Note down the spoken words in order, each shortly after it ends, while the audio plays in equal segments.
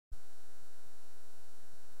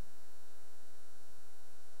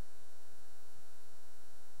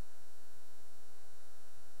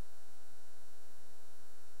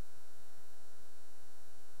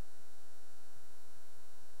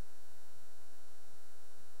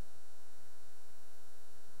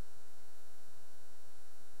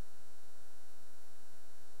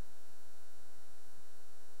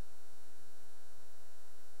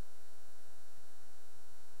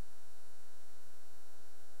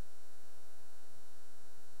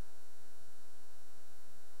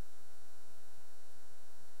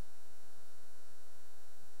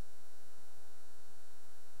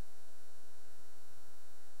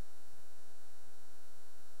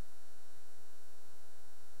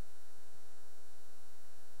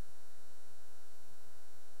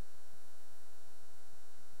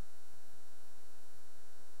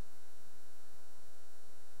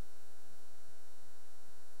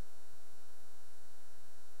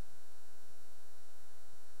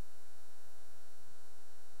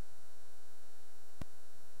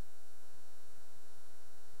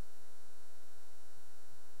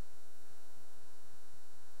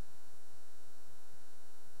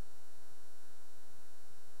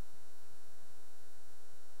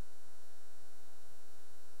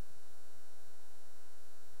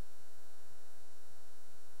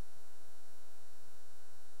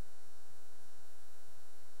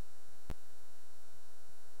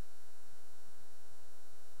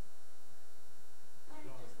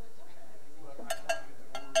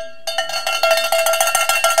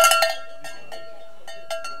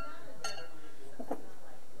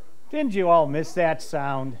didn't you all miss that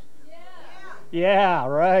sound? Yeah,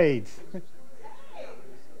 right.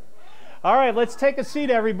 All right, let's take a seat,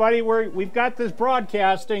 everybody. We've got this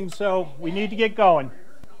broadcasting, so we need to get going.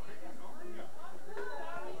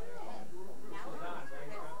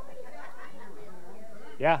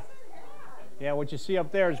 Yeah. Yeah, what you see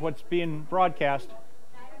up there is what's being broadcast.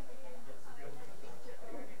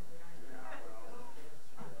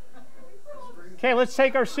 Okay, let's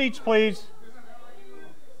take our seats, please.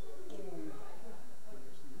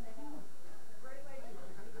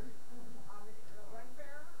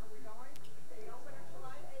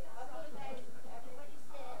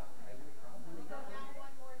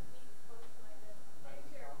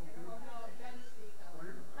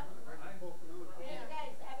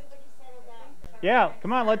 Yeah,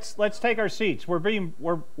 come on, let's take our seats. We're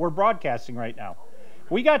broadcasting right now.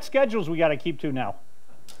 We got schedules we got to keep to now.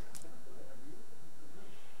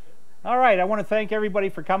 All right, I want to thank everybody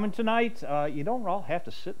for coming tonight. You don't all have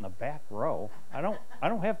to sit in the back row. I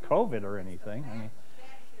don't have COVID or anything. I mean,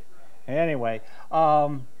 anyway,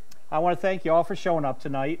 I want to thank you all for showing up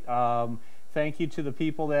tonight. Thank you to the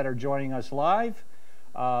people that are joining us live.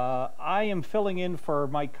 I am filling in for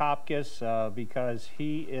Mike Kopkis because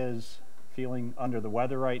he is feeling under the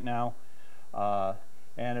weather right now.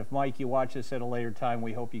 And if, Mike, you watch this at a later time,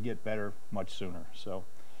 we hope you get better much sooner. So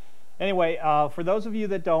anyway, for those of you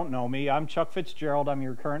that don't know me, I'm Chuck Fitzgerald. I'm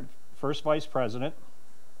your current first vice president.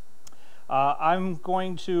 I'm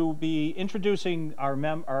going to be introducing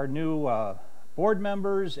our new board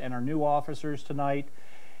members and our new officers tonight.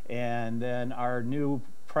 And then our new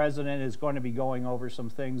president is going to be going over some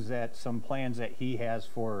plans that he has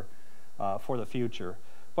for the future.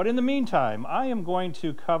 But in the meantime, I am going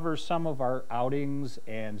to cover some of our outings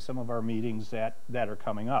and some of our meetings that are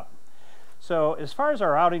coming up. So as far as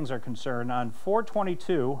our outings are concerned, on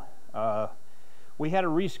 4/22, we had to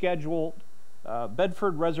reschedule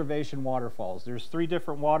Bedford Reservation Waterfalls. There's 3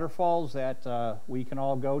 different waterfalls that we can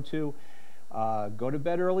all go to. Go to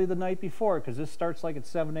bed early the night before because this starts like at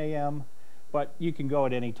 7 a.m., but you can go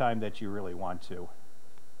at any time that you really want to.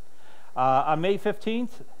 On May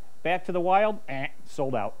 15th, Back to the Wild,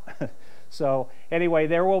 sold out. So anyway,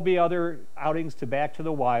 there will be other outings to Back to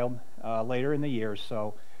the Wild later in the year,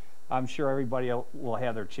 so I'm sure everybody will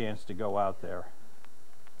have their chance to go out there.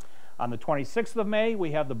 On the 26th of May,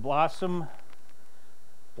 we have the Blossom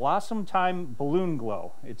Time Balloon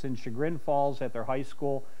Glow. It's in Chagrin Falls at their high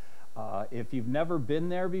school. If you've never been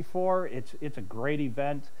there before, it's a great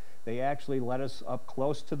event. They actually let us up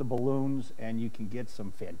close to the balloons, and you can get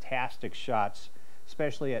some fantastic shots,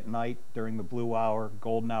 especially at night during the blue hour,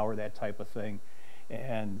 golden hour, that type of thing.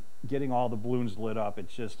 And getting all the balloons lit up,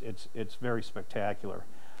 it's very spectacular.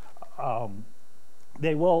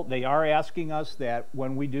 They are asking us that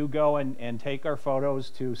when we do go and take our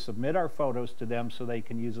photos, to submit our photos to them so they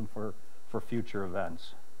can use them for future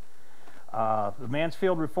events. The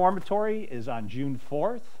Mansfield Reformatory is on June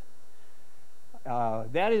 4th.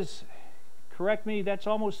 That is, correct me, that's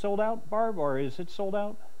almost sold out, Barb, or is it sold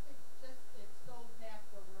out? It's sold past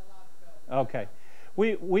where we're allowed to go. Okay,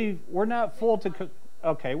 we're not full to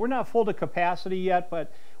we're not full to capacity yet,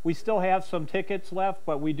 but we still have some tickets left.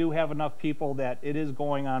 But we do have enough people that it is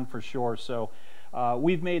going on for sure. So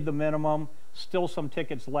we've made the minimum. Still some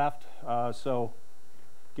tickets left. So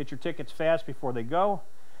get your tickets fast before they go.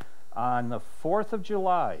 On the 4th of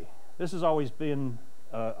July, this has always been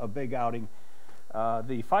a big outing.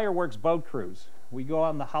 The fireworks boat cruise. We go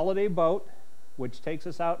on the holiday boat, which takes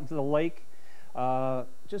us out into the lake,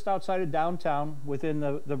 just outside of downtown, within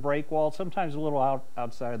the break wall, sometimes a little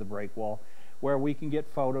outside of the break wall, where we can get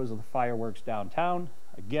photos of the fireworks downtown.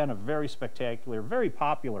 Again, a very spectacular, very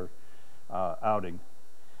popular outing.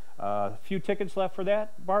 A few tickets left for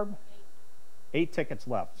that, Barb? 8 tickets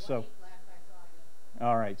left. So.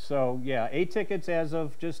 All right, so yeah, 8 tickets as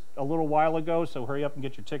of just a little while ago, so hurry up and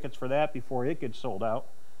get your tickets for that before it gets sold out.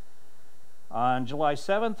 On July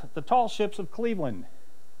 7th, the Tall Ships of Cleveland.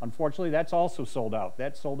 Unfortunately, that's also sold out.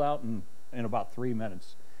 That sold out in about 3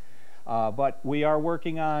 minutes. But we are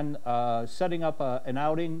working on setting up an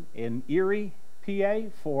outing in Erie, PA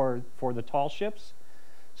for the Tall Ships.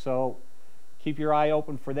 So keep your eye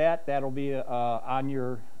open for that. That'll be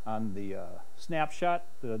on the snapshot,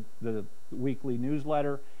 the weekly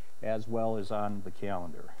newsletter, as well as on the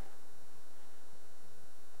calendar.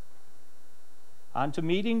 On to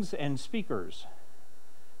meetings and speakers.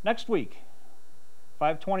 Next week,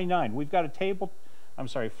 5/29, we've got a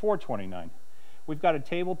 4/29. We've got a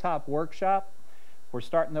tabletop workshop. We're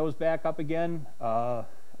starting those back up again,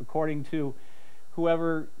 according to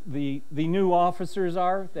whoever the new officers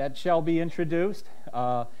are that shall be introduced.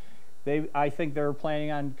 I think they're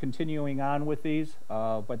planning on continuing on with these,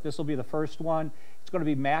 but this will be the first one. It's going to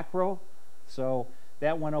be macro, so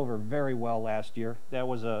that went over very well last year. That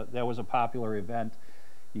was a popular event.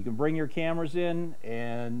 You can bring your cameras in,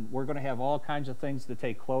 and we're going to have all kinds of things to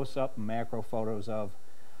take close-up and macro photos of.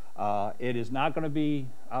 It is not going to be,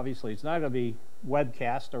 obviously, it's not going to be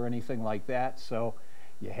webcast or anything like that, so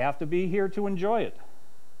you have to be here to enjoy it.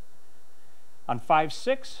 On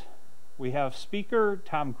 5/6, we have speaker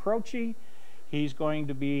Tom Croce. He's going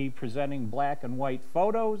to be presenting black and white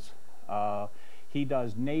photos. He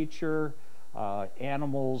does nature,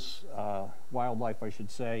 animals, wildlife, I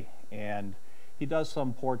should say, and he does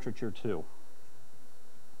some portraiture too.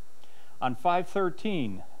 On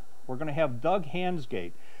 5/13, we're going to have Doug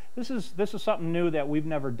Hansgate. This is something new that we've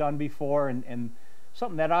never done before, and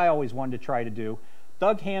something that I always wanted to try to do.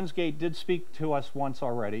 Doug Hansgate did speak to us once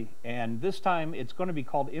already, and this time it's going to be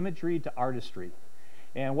called Imagery to Artistry.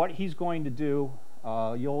 And what he's going to do,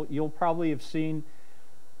 you'll probably have seen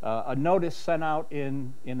a notice sent out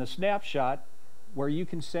in the snapshot where you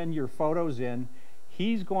can send your photos in.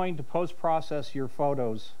 He's going to post-process your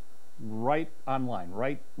photos right online,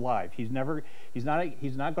 right live. He's not going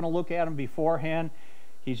to look at them beforehand.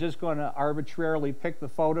 He's just going to arbitrarily pick the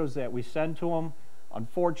photos that we send to him.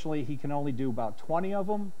 Unfortunately, he can only do about 20 of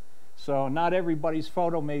them, so not everybody's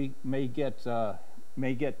photo may get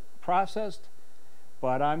processed.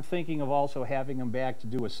 But I'm thinking of also having him back to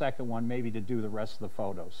do a second one, maybe to do the rest of the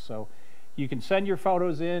photos. So you can send your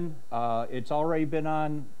photos in. It's already been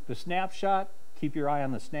on the snapshot. Keep your eye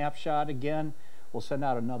on the snapshot again. We'll send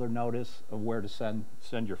out another notice of where to send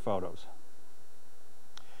your photos.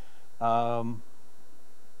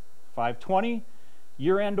 5/20,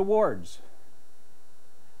 year-end awards.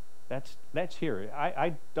 That's here.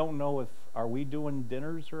 I don't know if, are we doing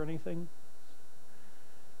dinners or anything?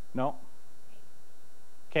 No?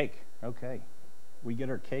 Cake, okay. We get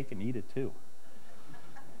our cake and eat it too.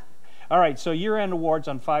 All right, so year-end awards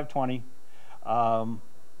on 5/20. On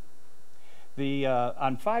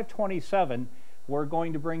 5/27, we're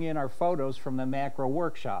going to bring in our photos from the macro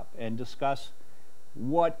workshop and discuss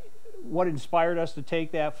what inspired us to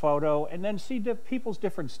take that photo, and then see people's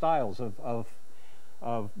different styles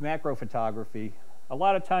of macro photography. A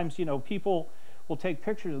lot of times, you know, people will take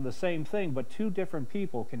pictures of the same thing, but two different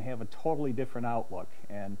people can have a totally different outlook,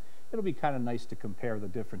 and it'll be kind of nice to compare the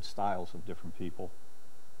different styles of different people.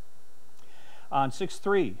 On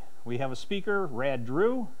 6/3, we have a speaker, Rad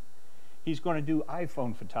Drew. He's going to do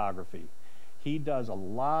iPhone photography. He does a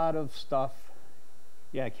lot of stuff.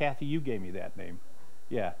 Yeah, Kathy, you gave me that name.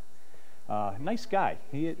 Yeah. Nice guy.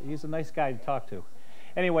 He's a nice guy to talk to.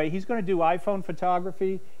 Anyway, he's going to do iPhone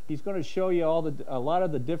photography. He's going to show you a lot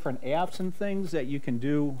of the different apps and things that you can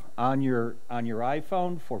do on your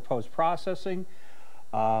iPhone for post-processing.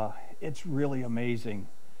 It's really amazing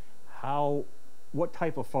what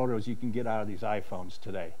type of photos you can get out of these iPhones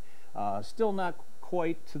today. Still not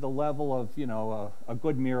quite to the level of, you know, a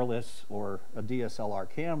good mirrorless or a DSLR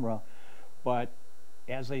camera, but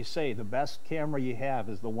as they say, the best camera you have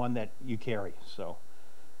is the one that you carry. So,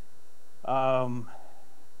 and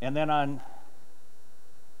then on,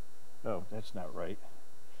 oh, that's not right.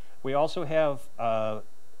 We also have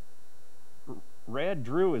Rad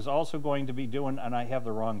Drew is also going to be doing, and I have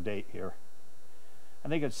the wrong date here. I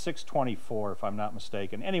think it's 6/24 if I'm not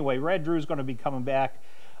mistaken. Anyway, Rad Drew is going to be coming back,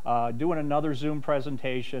 doing another Zoom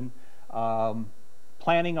presentation,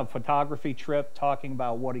 planning a photography trip, talking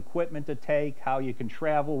about what equipment to take, how you can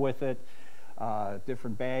travel with it,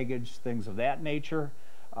 different baggage, things of that nature.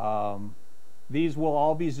 These will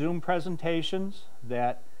all be Zoom presentations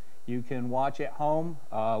that you can watch at home.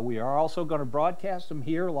 We are also going to broadcast them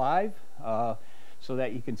here live so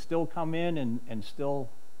that you can still come in and still,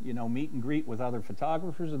 you know, meet and greet with other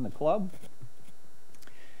photographers in the club.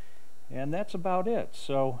 And that's about it.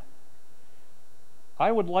 So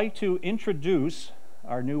I would like to introduce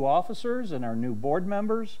our new officers and our new board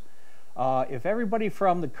members. If everybody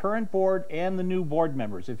from the current board and the new board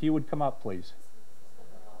members, if you would come up, please.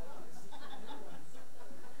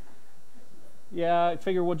 Yeah, I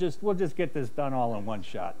figure we'll just get this done all in one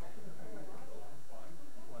shot.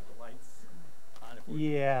 Want the lights on?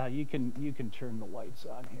 Yeah, you can turn the lights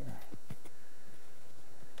on here.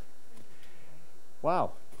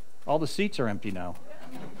 Wow, all the seats are empty now.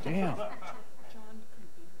 Damn.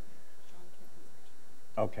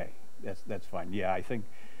 Okay, that's fine. Yeah, I think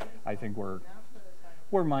we're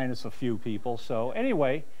minus a few people. So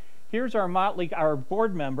anyway, here's our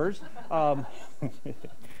board members.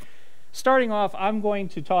 Starting off, I'm going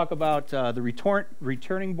to talk about the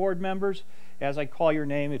returning board members. As I call your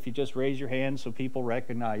name, if you just raise your hand so people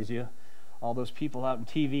recognize you. all those people out in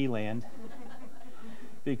TV land.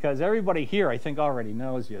 Because everybody here, I think, already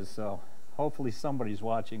knows you, so hopefully somebody's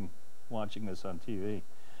watching this on TV.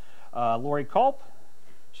 Lori Culp,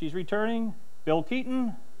 she's returning. Bill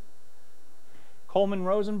Keaton. Coleman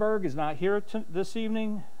Rosenberg is not here this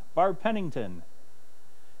evening. Barb Pennington.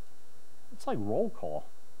 It's like roll call.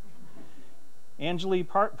 Angelique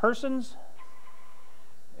Persons.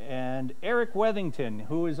 And Eric Wethington,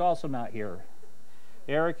 who is also not here.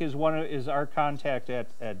 Eric is our contact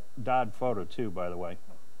at Dodd Photo too, by the way.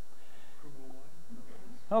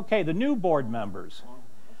 Okay, the new board members.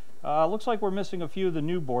 Looks like we're missing a few of the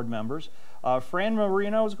new board members. Fran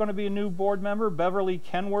Marino is going to be a new board member. Beverly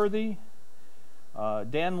Kenworthy.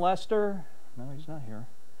 Dan Lester. No, he's not here.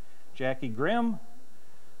 Jackie Grimm.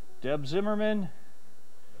 Deb Zimmerman.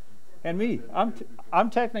 And me. I'm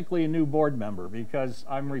technically a new board member because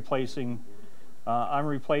I'm replacing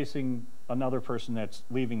another person that's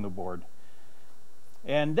leaving the board.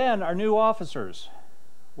 And then our new officers.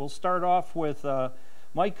 We'll start off with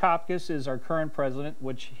Mike Kopkis is our current president,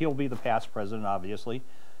 which he'll be the past president, obviously.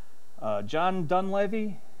 John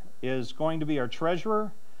Dunleavy is going to be our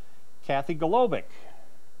treasurer. Kathy Golobic,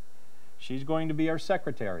 she's going to be our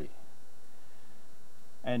secretary.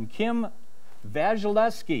 And Kim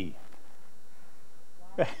Vasilevsky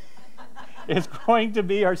is going to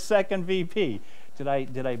be our second VP. Did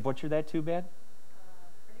I butcher that too bad?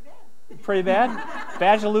 Pretty bad.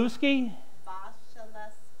 Vasilevsky?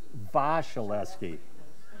 Vasilevsky.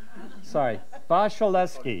 Sorry,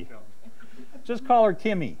 Vasilevsky. Just call her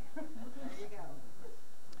Kimmy.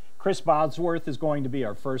 Chris Bosworth is going to be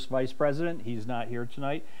our first vice president. He's not here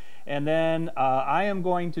tonight. And then I am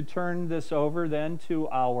going to turn this over then to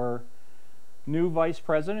our new vice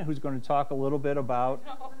president, who's going to talk a little bit about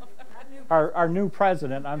our new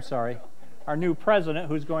president, I'm sorry. Our new president,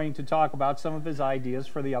 who's going to talk about some of his ideas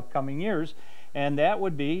for the upcoming years, and that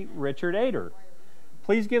would be Richard Ader.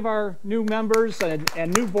 Please give our new members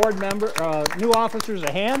and new board member, new officers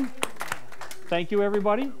a hand. Thank you,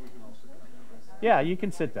 everybody. Yeah, you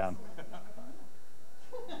can sit down.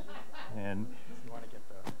 And You want to get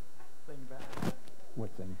the thing back?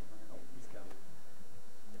 what thing? Oh, he's got it.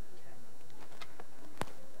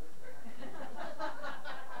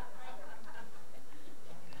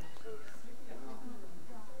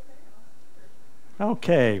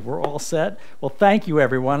 Okay, we're all set. Well, thank you,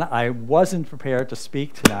 everyone. I wasn't prepared to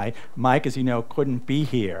speak tonight. Mike, as you know, couldn't be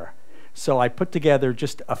here. So I put together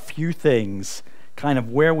just a few things, kind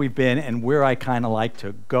of where we've been and where I kind of like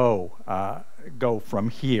to go from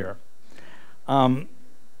here.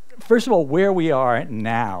 First of all, where we are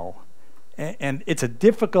now. And it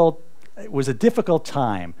was a difficult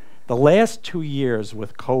time. The last 2 years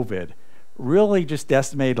with COVID really just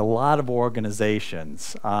decimated a lot of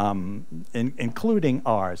organizations, including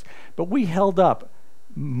ours. But we held up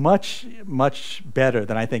much, much better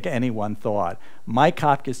than I think anyone thought. Mike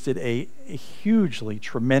Kopkis did a hugely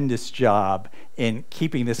tremendous job in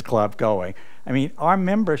keeping this club going. I mean, our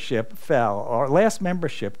membership fell. Our last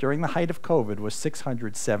membership during the height of COVID was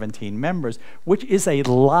 617 members, which is a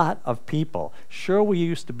lot of people. Sure, we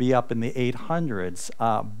used to be up in the 800s,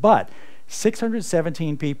 but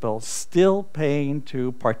 617 people still paying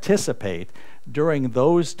to participate during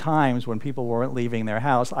those times when people weren't leaving their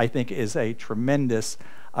house, I think is a tremendous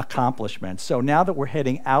accomplishment. So now that we're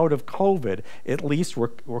heading out of COVID, at least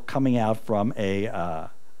we're coming out from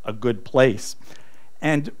a good place.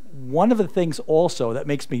 And one of the things also that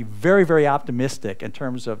makes me very, very optimistic in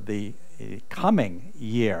terms of the coming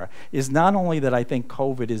year is not only that I think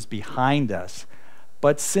COVID is behind us,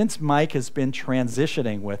 but since Mike has been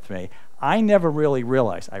transitioning with me, I never really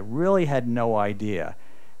realized, I really had no idea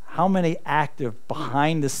how many active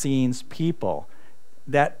behind-the-scenes people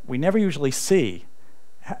that we never usually see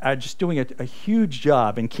are just doing a huge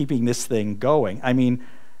job in keeping this thing going. I mean,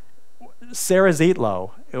 Sarah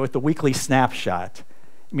Zietlow with the weekly snapshot.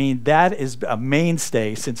 I mean, that is a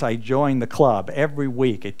mainstay since I joined the club every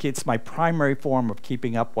week. It's my primary form of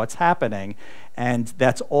keeping up what's happening, and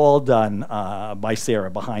that's all done by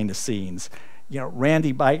Sarah behind the scenes. You know,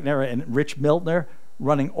 Randy Beitner and Rich Miltner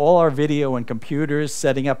running all our video and computers,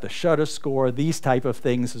 setting up the shutter score, these type of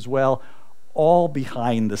things as well, all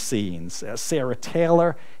behind the scenes. Sarah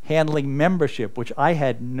Taylor handling membership, which I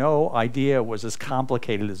had no idea was as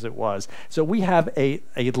complicated as it was. So we have a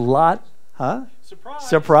lot, huh? Surprise!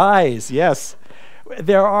 Surprise, yes.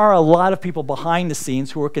 There are a lot of people behind the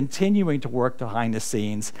scenes who are continuing to work behind the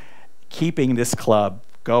scenes, keeping this club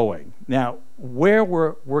going. Now, where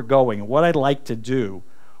we're going, what I'd like to do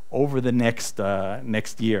over the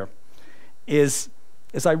next year is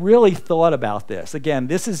as I really thought about this, again,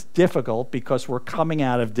 this is difficult because we're coming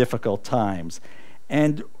out of difficult times.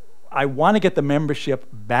 And I want to get the membership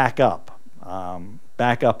back up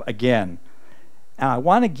again. And I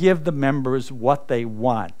want to give the members what they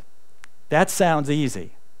want. That sounds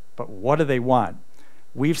easy, but what do they want?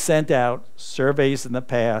 We've sent out surveys in the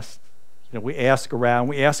past. You know, we ask around,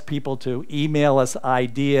 we ask people to email us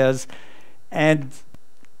ideas, and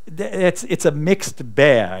it's a mixed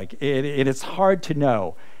bag. It's hard to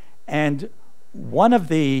know. And one of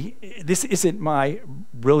this isn't my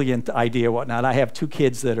brilliant idea or whatnot. I have two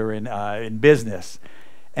kids that are in business,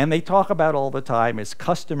 and they talk about all the time is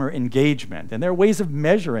customer engagement. And there are ways of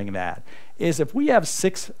measuring that. Is if we have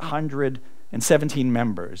 617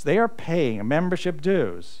 members, they are paying membership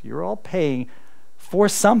dues. You're all paying for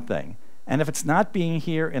something. And if it's not being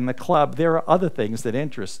here in the club, there are other things that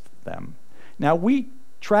interest them. Now, we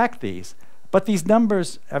track these, but these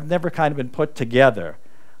numbers have never kind of been put together.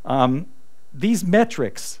 These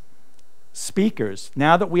metrics, speakers,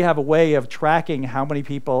 now that we have a way of tracking how many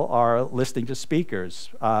people are listening to speakers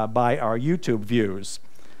by our YouTube views.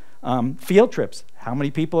 Field trips, how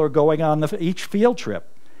many people are going on each field trip.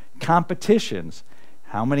 Competitions,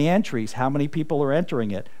 how many entries, how many people are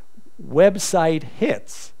entering it. Website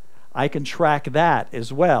hits, I can track that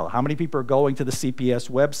as well. How many people are going to the CPS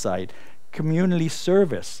website? Community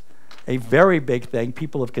service, a very big thing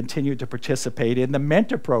people have continued to participate in. The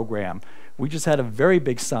mentor program, we just had a very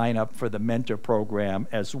big sign up for the mentor program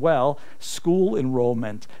as well. School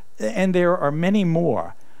enrollment, and there are many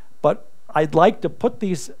more. But I'd like to put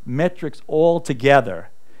these metrics all together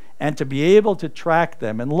and to be able to track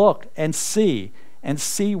them and look and see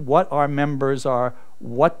what our members are,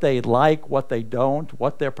 what they like, what they don't,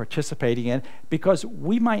 what they're participating in, because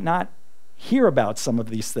we might not hear about some of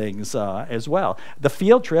these things as well. The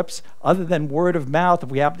field trips, other than word of mouth, if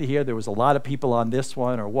we happen to hear there was a lot of people on this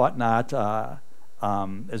one or whatnot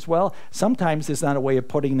as well, sometimes there's not a way of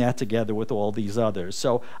putting that together with all these others.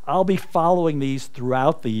 So I'll be following these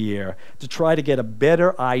throughout the year to try to get a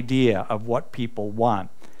better idea of what people want.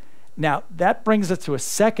 Now, that brings us to a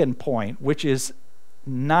second point, which is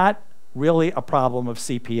not really a problem of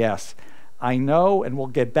CPS. I know, and we'll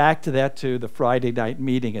get back to that too, the Friday night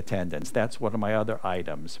meeting attendance. That's one of my other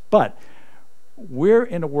items. But we're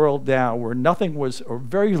in a world now where nothing was, or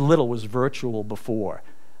very little was virtual before.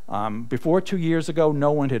 Before 2 years ago,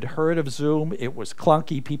 no one had heard of Zoom. It was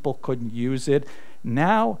clunky, people couldn't use it.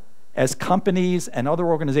 Now, as companies and other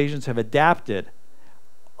organizations have adapted,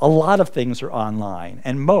 a lot of things are online,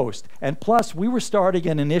 and most. And plus, we were starting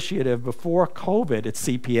an initiative before COVID at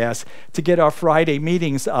CPS to get our Friday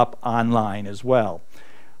meetings up online as well.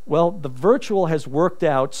 Well, the virtual has worked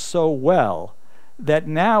out so well that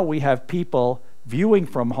now we have people viewing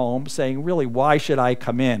from home saying, really, why should I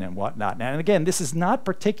come in and whatnot? And again, this is not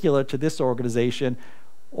particular to this organization.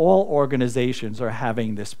 All organizations are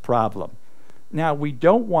having this problem. Now, we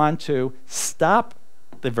don't want to stop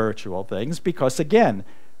the virtual things because, again,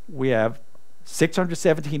 we have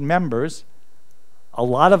 617 members. A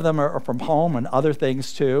lot of them are from home and other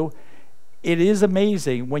things too. It is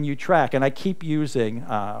amazing when you track, and I keep using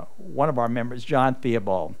one of our members, John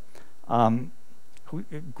Theobald,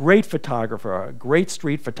 great photographer, great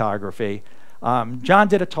street photography. John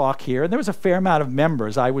did a talk here, and there was a fair amount of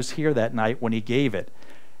members. I was here that night when he gave it.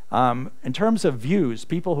 In terms of views,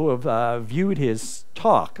 people who have viewed his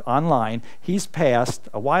talk online, he's passed,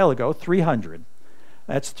 a while ago, 300.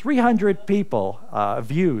 That's 300 people,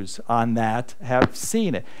 views on that, have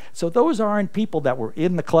seen it. So those aren't people that were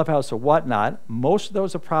in the clubhouse or whatnot. Most of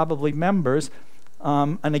those are probably members,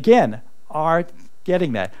 and again, are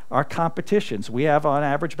getting that. Our competitions, we have on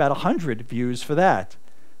average about 100 views for that.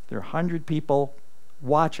 There are 100 people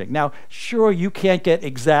watching. Now, sure, you can't get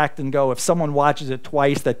exact and go, if someone watches it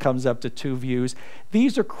twice, that comes up to 2 views.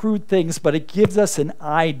 These are crude things, but it gives us an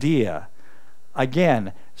idea.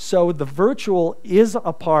 Again, so the virtual is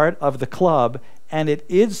a part of the club, and it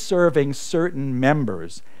is serving certain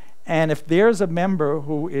members. And if there's a member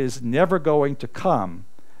who is never going to come,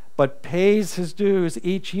 but pays his dues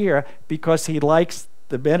each year because he likes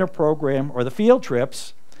the mentor program or the field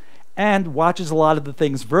trips and watches a lot of the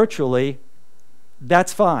things virtually,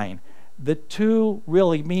 that's fine. The two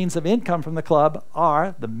really means of income from the club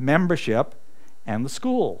are the membership and the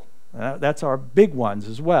school. That's our big ones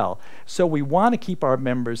as well. So we want to keep our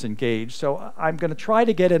members engaged. So I'm going to try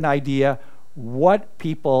to get an idea what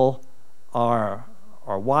people are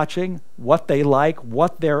watching, what they like,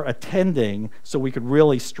 what they're attending, so we could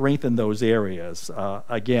really strengthen those areas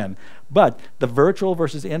again. But the virtual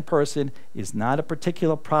versus in-person is not a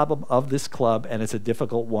particular problem of this club, and it's a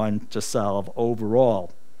difficult one to solve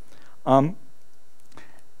overall.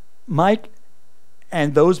 Mike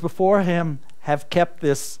and those before him have kept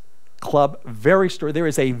this club very strong. There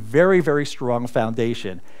is a very, very strong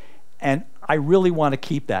foundation. And I really want to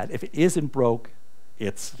keep that. If it isn't broke,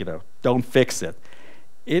 it's, don't fix it.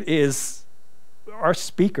 It is our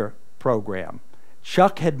speaker program.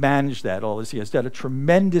 Chuck had managed that all this year. He's done a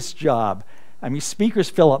tremendous job. I mean, speakers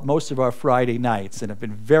fill up most of our Friday nights and have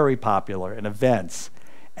been very popular in events.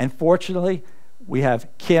 And fortunately, we have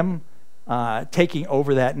Kim taking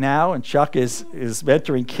over that now, and Chuck is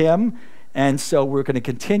mentoring Kim. And so we're going to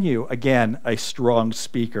continue, again, a strong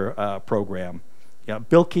speaker program.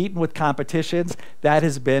 Bill Keaton with competitions, that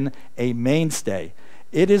has been a mainstay.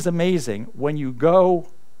 It is amazing when you go,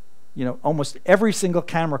 almost every single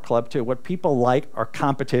camera club too, what people like are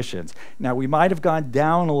competitions. Now, we might have gone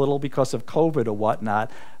down a little because of COVID or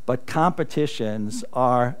whatnot, but competitions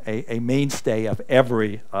are a mainstay of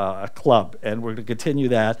every club, and we're going to continue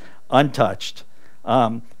that untouched.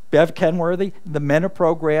 Bev Kenworthy, the MENA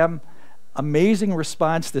program, amazing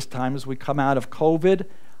response this time as we come out of COVID.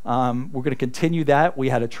 We're going to continue that. We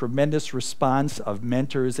had a tremendous response of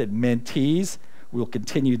mentors and mentees. We'll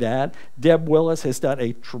continue that. Deb Willis has done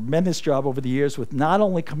a tremendous job over the years with not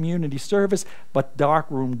only community service, but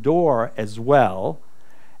Darkroom Door as well.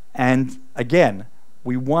 And again,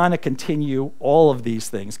 we want to continue all of these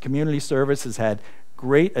things. Community service has had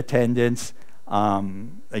great attendance,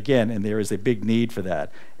 again, and there is a big need for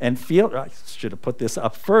that. And I should have put this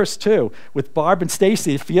up first too, with Barb and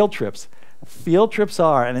Stacy, field trips. Field trips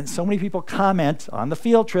are, and so many people comment on the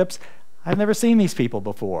field trips, I've never seen these people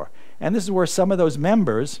before. And this is where some of those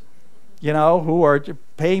members, who are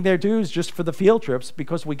paying their dues just for the field trips,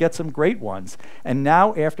 because we get some great ones. And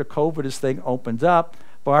now after COVID, this thing opens up,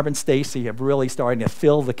 Barb and Stacy have really starting to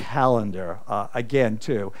fill the calendar again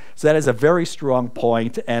too. So that is a very strong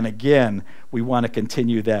point, and again, we want to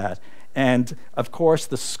continue that. And of course,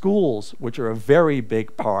 the schools, which are a very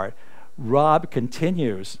big part, Rob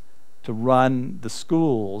continues to run the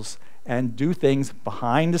schools and do things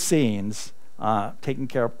behind the scenes, taking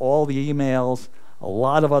care of all the emails, a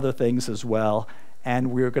lot of other things as well.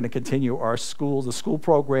 And we're going to continue the school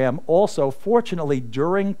program. Also, fortunately,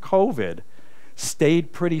 during COVID,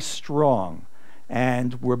 stayed pretty strong.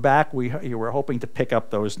 And we're back. We're hoping to pick up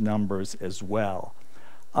those numbers as well.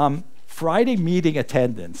 Friday meeting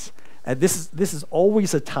attendance. This is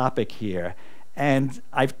always a topic here. And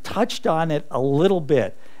I've touched on it a little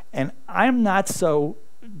bit. And I'm not so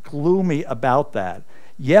gloomy about that.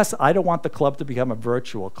 Yes, I don't want the club to become a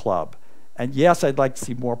virtual club. And yes, I'd like to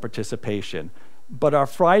see more participation. But our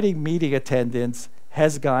Friday meeting attendance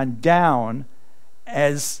has gone down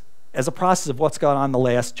as a process of what's gone on the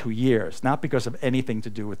last 2 years, not because of anything to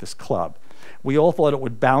do with this club. We all thought it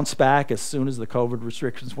would bounce back as soon as the COVID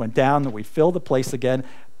restrictions went down, that we'd fill the place again.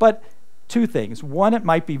 But two things. One, it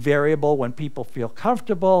might be variable when people feel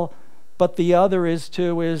comfortable, but the other is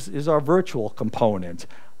our virtual component.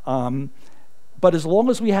 But as long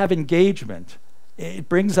as we have engagement, it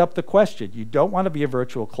brings up the question. You don't want to be a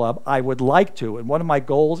virtual club. I would like to, and one of my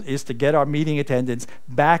goals is to get our meeting attendance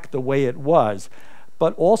back the way it was.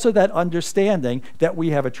 But also that understanding that we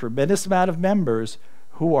have a tremendous amount of members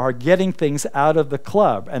who are getting things out of the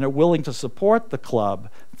club and are willing to support the club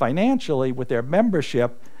financially with their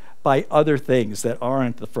membership by other things that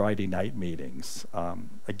aren't the Friday night meetings.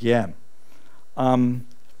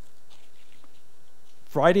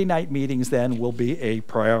 Friday night meetings then will be a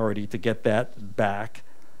priority to get that back.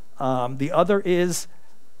 The other is,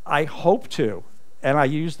 I hope to, and I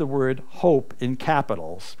use the word hope in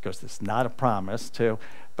capitals because it's not a promise to,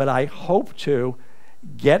 but I hope to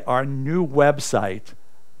get our new website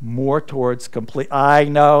more towards complete. I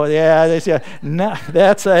know,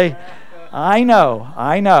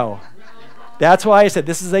 I know. That's why I said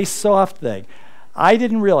this is a soft thing. I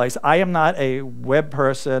didn't realize, I am not a web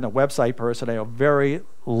person, a website person. I know very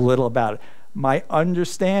little about it. My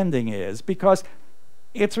understanding is, because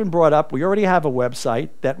it's been brought up, we already have a website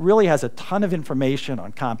that really has a ton of information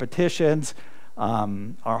on competitions,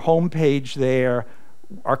 our homepage there,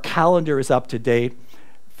 our calendar is up to date.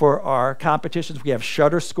 For our competitions, we have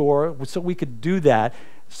Shutterscore, so we could do that.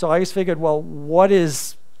 So I just figured, well, what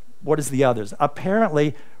is the others?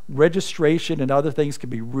 Apparently, registration and other things can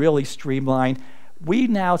be really streamlined. We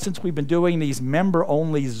now, since we've been doing these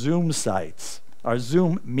member-only Zoom sites, our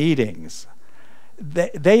Zoom meetings,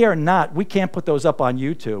 they are not, we can't put those up on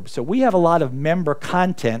YouTube. So we have a lot of member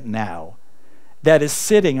content now that is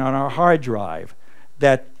sitting on our hard drive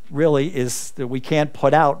that really is, that we can't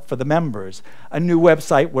put out for the members. A new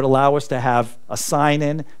website would allow us to have a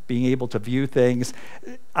sign-in, being able to view things.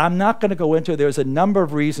 I'm not going to go into it. There's a number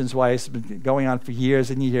of reasons why it's been going on for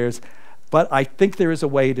years and years. but I think there is a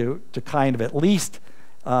way to kind of at least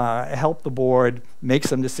help the board make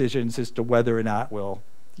some decisions as to whether or not we'll,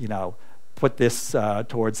 put this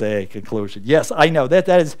towards a conclusion. Yes, I know that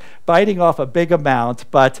is biting off a big amount,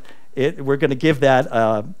 but we're going to give that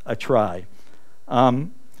a try.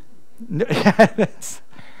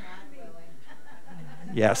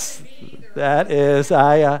 Yes, that is,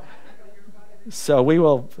 so we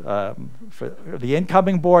will, for the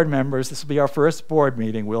incoming board members, this will be our first board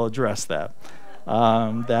meeting, we'll address that.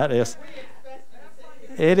 That is,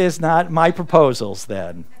 it is not my proposals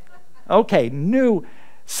then. Okay,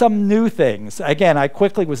 some new things. Again, I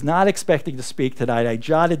quickly was not expecting to speak tonight. I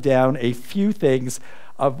jotted down a few things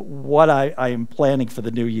of what I am planning for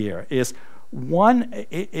the new year. One,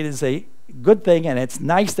 it is a good thing, and it's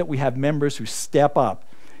nice that we have members who step up.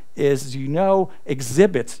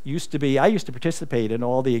 Exhibits used to be, I used to participate in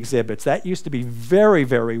all the exhibits. That used to be very,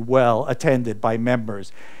 very well attended by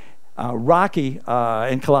members. Rocky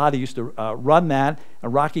and Kalata used to run that,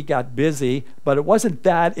 and Rocky got busy, but it wasn't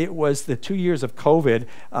that, it was the 2 years of COVID,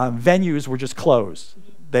 venues were just closed.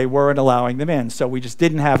 They weren't allowing them in, so we just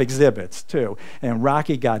didn't have exhibits too. And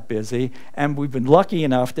Rocky got busy, and we've been lucky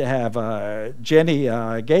enough to have Jenny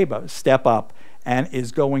Gaba step up and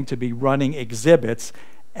is going to be running exhibits,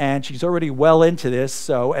 and she's already well into this,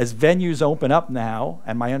 so as venues open up now,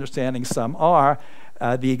 and my understanding some are,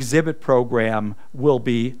 the exhibit program will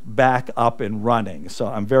be back up and running. So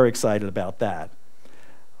I'm very excited about that.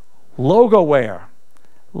 Logo wear.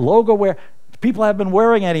 People haven't been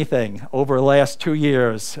wearing anything over the last 2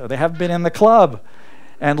 years. They haven't been in the club.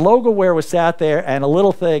 And logo wear was sat there, and a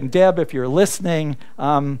little thing, Deb, if you're listening,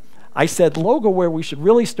 I said logo wear, we should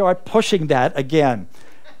really start pushing that again.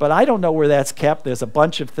 But I don't know where that's kept. There's a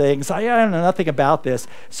bunch of things. I don't know nothing about this.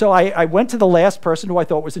 So I went to the last person who I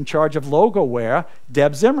thought was in charge of logo wear,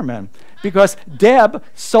 Deb Zimmerman, because Deb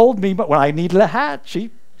sold me, but when I needed a hat, she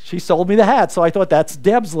sold me the hat. So I thought that's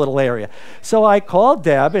Deb's little area. So I called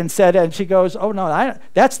Deb and said, and she goes, oh no,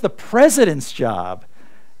 that's the president's job.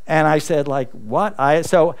 And I said, like, what?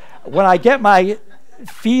 So when I get my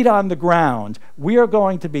feet on the ground, we are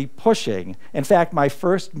going to be pushing. In fact, my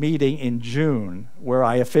first meeting in June, where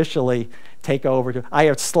I officially take over, I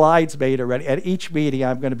have slides made already. At each meeting,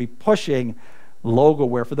 I'm going to be pushing logo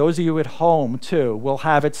wear. For those of you at home, too, we'll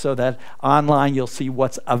have it so that online you'll see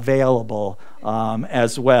what's available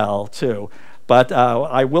as well, too. But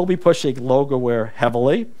I will be pushing logo wear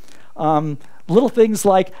heavily. Little things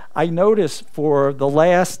like, I noticed for the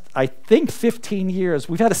last, I think, 15 years,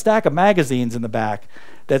 we've had a stack of magazines in the back.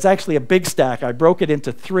 That's actually a big stack. I broke it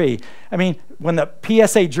into 3. I mean, when the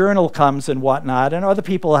PSA Journal comes and whatnot, and other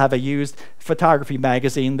people have a used photography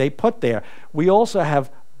magazine they put there. We also have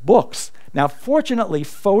books. Now, fortunately,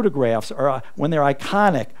 photographs are, when they're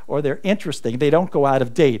iconic or they're interesting, they don't go out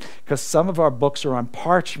of date, because some of our books are on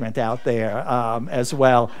parchment out there as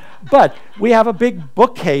well. But we have a big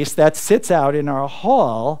bookcase that sits out in our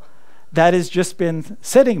hall that has just been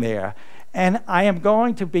sitting there. And I am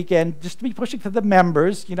going to begin just to be pushing to the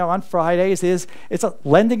members, on Fridays, it's a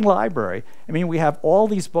lending library. I mean, we have all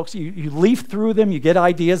these books. You leaf through them, you get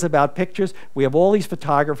ideas about pictures. We have all these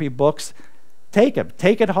photography books. Take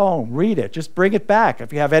it home, read it, just bring it back.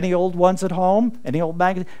 If you have any old ones at home, any old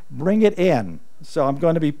magazine, bring it in. So I'm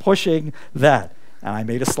going to be pushing that. And I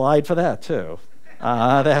made a slide for that too.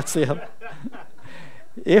 That's it.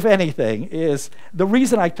 If anything, is the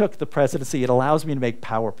reason I took the presidency, it allows me to make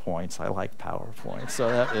PowerPoints. I like PowerPoints. So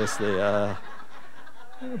that is the,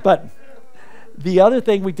 but the other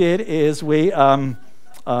thing we did is we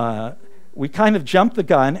kind of jumped the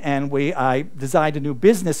gun, and I designed a new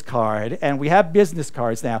business card, and we have business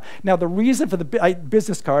cards now. Now, the reason for the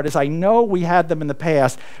business card is I know we had them in the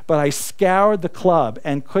past, but I scoured the club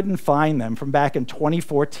and couldn't find them from back in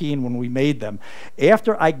 2014 when we made them.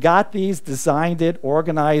 After I got these, designed it,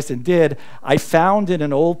 organized, and I found in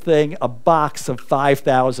an old thing a box of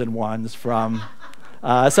 5,000 ones from,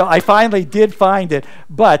 so I finally did find it,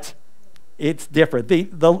 but it's different.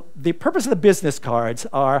 The purpose of the business cards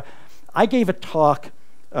are, I gave a talk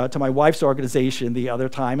to my wife's organization the other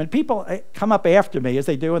time, and people come up after me, as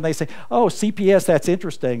they do, and they say, oh, CPS, that's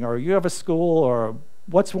interesting, or you have a school, or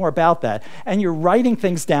what's more about that? And you're writing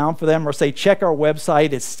things down for them, or say, check our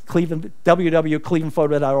website, it's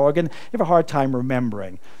www.clevelandphoto.org, and you have a hard time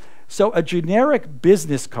remembering. So a generic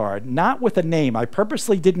business card, not with a name, I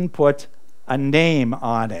purposely didn't put a name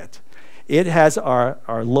on it. It has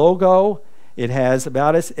our logo, it has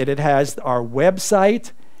about us, it has our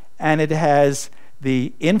website, and it has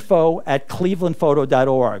the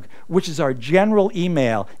info@clevelandphoto.org, which is our general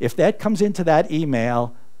email. If that comes into that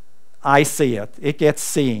email, I see it. It gets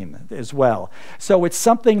seen as well. So it's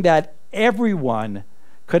something that everyone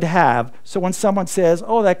could have. So when someone says,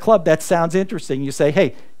 oh, that club, that sounds interesting, you say,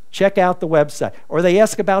 hey, check out the website. Or they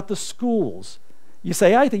ask about the schools. You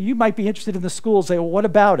say, I think you might be interested in the schools. They say, well, what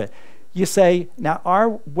about it? You say, now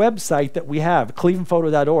our website that we have,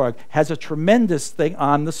 clevelandphoto.org, has a tremendous thing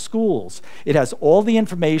on the schools. It has all the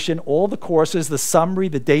information, all the courses, the summary,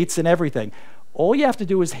 the dates, and everything. All you have to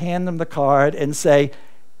do is hand them the card and say,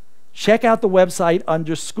 check out the website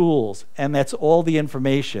under schools, and that's all the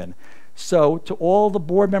information. So to all the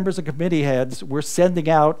board members and committee heads, we're sending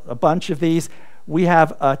out a bunch of these. We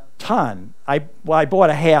have a ton. I bought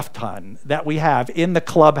a half ton that we have in the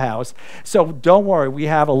clubhouse. So don't worry, we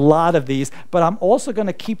have a lot of these, but I'm also going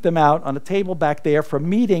to keep them out on a table back there for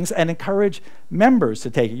meetings and encourage members to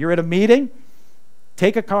take it. You're at a meeting,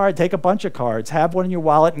 take a card, take a bunch of cards, have one in your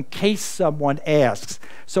wallet in case someone asks.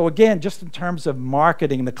 So again, just in terms of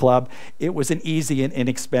marketing the club, it was an easy and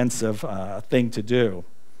inexpensive thing to do.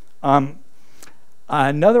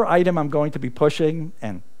 Another item I'm going to be pushing,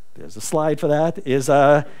 and there's a slide for that, is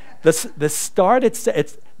my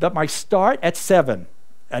Start at 7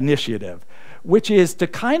 initiative, which is to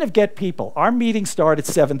kind of get people. Our meetings start at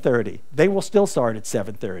 7:30. They will still start at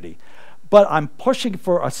 7:30. But I'm pushing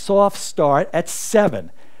for a soft start at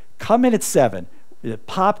 7. Come in at 7. There's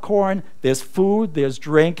popcorn, there's food, there's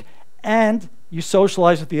drink, and you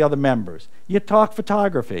socialize with the other members. You talk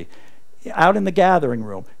photography out in the gathering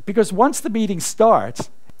room. Because once the meeting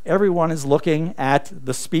starts, everyone is looking at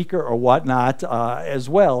the speaker or whatnot as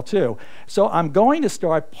well, too. So I'm going to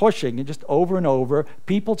start pushing, and just over and over,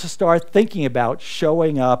 people to start thinking about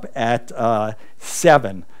showing up at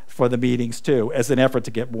 7 for the meetings, too, as an effort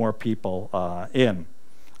to get more people in.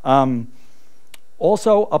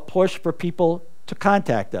 Also, a push for people to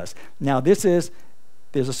contact us. Now, there's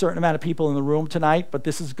a certain amount of people in the room tonight, but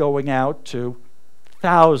this is going out to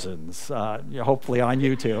thousands, hopefully on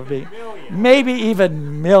YouTube, maybe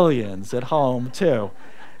even millions at home too.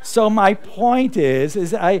 So my point is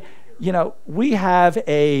we have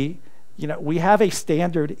a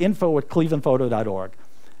standard info@clevelandphoto.org.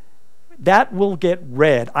 That will get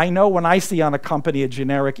read. I know when I see on a company a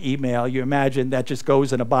generic email, you imagine that just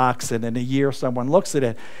goes in a box and in a year someone looks at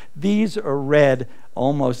it. These are read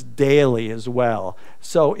almost daily as well.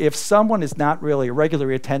 So if someone is not really a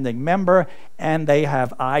regularly attending member and they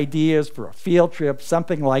have ideas for a field trip,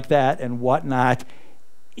 something like that and whatnot,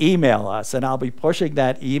 email us. And I'll be pushing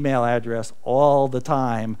that email address all the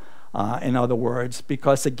time. In other words,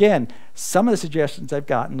 because again, some of the suggestions I've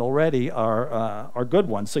gotten already are good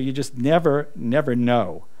ones. So you just never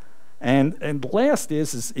know. And the last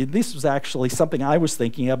is this was actually something I was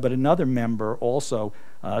thinking of, but another member also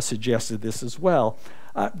suggested this as well.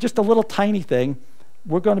 Just a little tiny thing.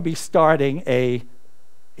 We're going to be starting a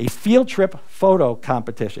field trip photo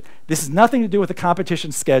competition. This has nothing to do with the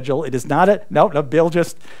competition schedule. It is not a Bill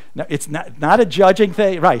just it's not a judging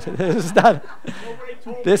thing, right? This is not.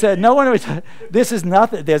 This is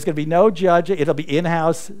nothing. There's going to be no judging. It'll be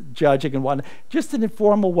in-house judging and whatnot. Just an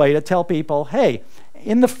informal way to tell people, hey,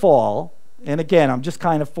 in the fall, and again, I'm just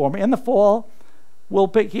kind of formal. In the fall, we'll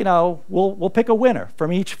pick, we'll pick a winner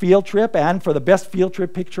from each field trip and for the best field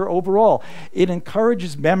trip picture overall. It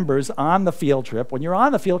encourages members on the field trip. When you're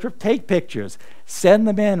on the field trip, take pictures, send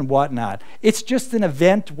them in, whatnot. It's just an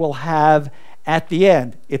event we'll have at the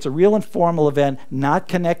end. It's a real informal event, not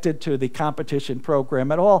connected to the competition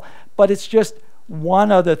program at all, but it's just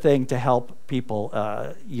one other thing to help people,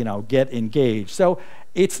 get engaged. So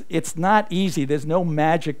it's not easy. There's no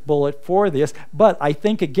magic bullet for this, but I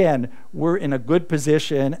think, again, we're in a good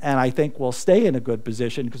position, and I think we'll stay in a good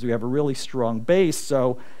position because we have a really strong base.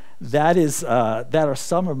 So that are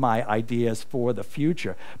some of my ideas for the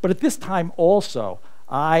future. But at this time also,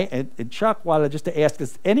 I and Chuck wanted just to ask,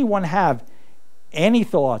 does anyone have any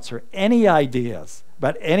thoughts or any ideas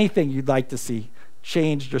about anything you'd like to see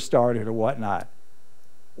changed or started or whatnot?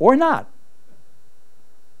 Or not?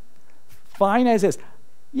 Fine as is.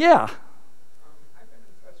 Yeah. I've been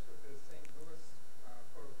in touch with the St. Louis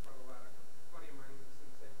photo club a lot. A buddy of mine lives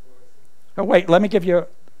in St. Louis. Oh, wait, let me give you,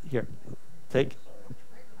 here, take.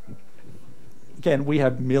 Again, we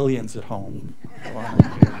have millions at home. There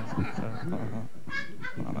we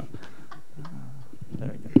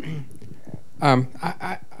go.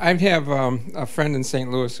 I have a friend in St.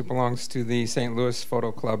 Louis who belongs to the St. Louis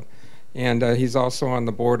Photo Club, and he's also on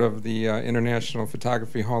the board of the International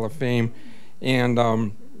Photography Hall of Fame,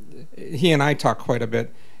 and he and I talk quite a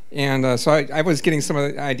bit, and so I was getting some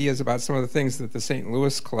of the ideas about some of the things that the St.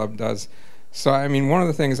 Louis Club does. So I mean, one of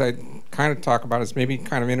the things I kind of talk about is maybe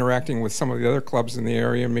kind of interacting with some of the other clubs in the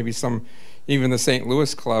area, maybe even the St.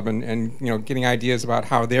 Louis Club, and getting ideas about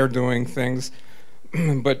how they're doing things.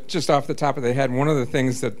 but just off the top of the head, one of the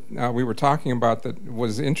things that we were talking about that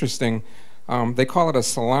was interesting, they call it a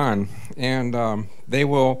salon, and they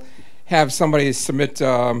will have somebody submit,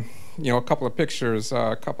 a couple of pictures.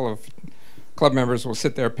 A couple of club members will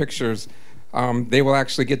sit their pictures. They will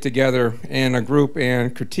actually get together in a group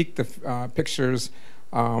and critique the pictures.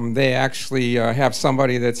 They actually have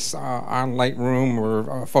somebody that's on Lightroom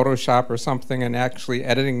or Photoshop or something and actually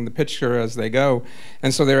editing the picture as they go.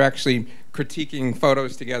 And so they're actually critiquing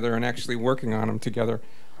photos together and actually working on them together.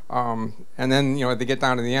 And then, they get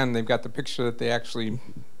down to the end, they've got the picture that they actually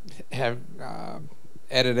have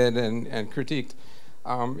edited and critiqued.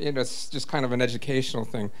 It's just kind of an educational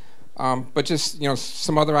thing. But just,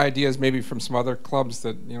 some other ideas maybe from some other clubs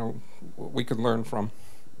that, we could learn from.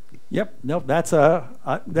 Yep, no, that's a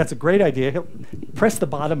great idea. Press the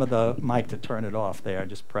bottom of the mic to turn it off there,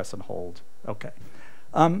 just press and hold. Okay.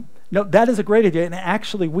 No, that is a great idea, and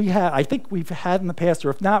actually I think we've had in the past, or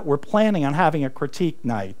if not, we're planning on having a critique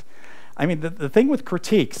night. I mean, the thing with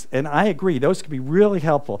critiques, and I agree, those can be really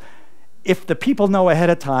helpful. If the people know ahead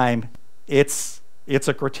of time, it's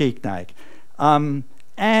a critique night.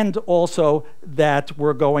 And also that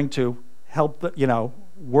we're going to help,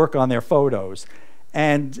 work on their photos.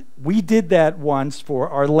 And we did that once for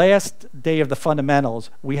our last day of the fundamentals.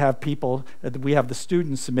 We have the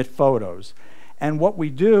students submit photos. And what we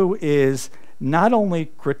do is not only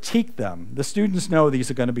critique them, the students know these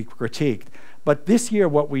are going to be critiqued, but this year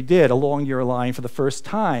what we did along your line for the first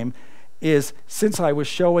time is, since I was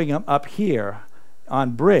showing them up here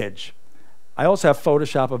on Bridge, I also have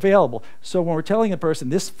Photoshop available. So when we're telling a person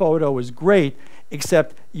this photo is great,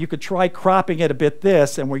 except you could try cropping it a bit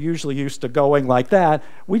this, and we're usually used to going like that,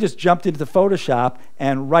 we just jumped into Photoshop,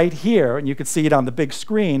 and right here, and you can see it on the big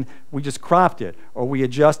screen, we just cropped it, or we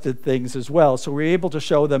adjusted things as well. So we're able to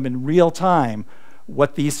show them in real time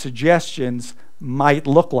what these suggestions might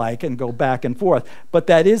look like and go back and forth. But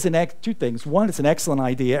that is two things. One, it's an excellent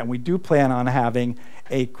idea, and we do plan on having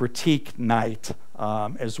a critique night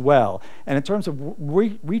as well. And in terms of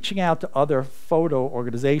reaching out to other photo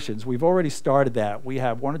organizations, we've already started that. We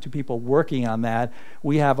have 1 or 2 people working on that.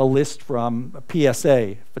 We have a list from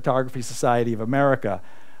PSA, Photography Society of America,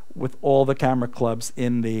 with all the camera clubs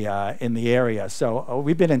in the area. So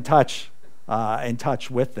we've been in touch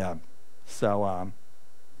with them. So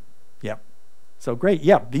yep. So great.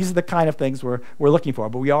 Yeah, these are the kind of things we're looking for.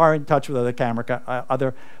 But we are in touch with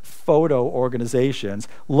other photo organizations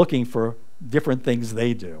looking for different things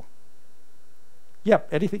they do. Yep.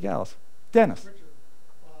 Anything else? Dennis. Richard,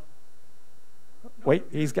 Wait,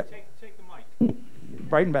 he's got. Take the mic.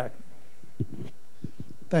 Right in back.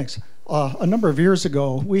 Thanks. A number of years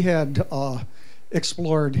ago, we had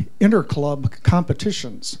explored interclub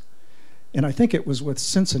competitions, and I think it was with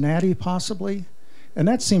Cincinnati possibly, and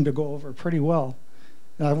that seemed to go over pretty well.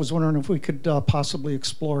 I was wondering if we could possibly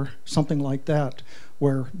explore something like that,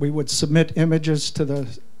 where we would submit images to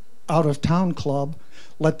the out-of-town club,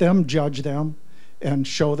 let them judge them, and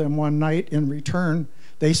show them one night. In return,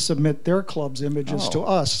 they submit their club's images to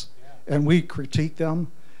us, and we critique them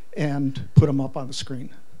and put them up on the screen.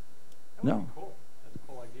 No. Cool. That's a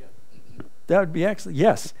cool idea. That would be excellent.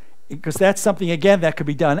 Yes, because that's something, again, that could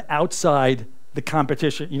be done outside the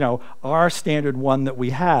competition, our standard one that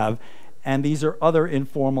we have, and these are other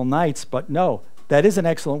informal nights. But no, that is an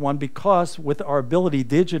excellent one, because with our Ability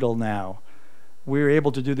Digital now, we're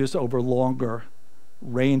able to do this over longer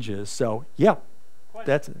ranges. So yeah,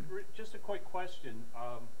 that's just a quick question.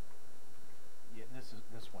 Yeah, this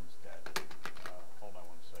one's dead. Hold on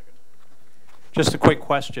 1 second. Just a quick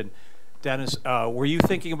question, Dennis. Were you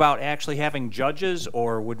thinking about actually having judges,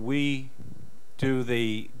 or would we do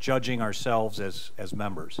the judging ourselves as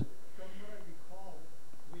members? From what I recall,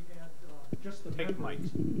 we had just the Take the members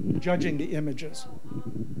judging the images.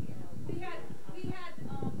 We had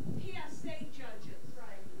PSA judges.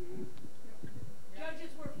 Right. Judges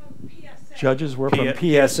were from PSA. judges were from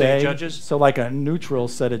PSA PSA, judges? so like a neutral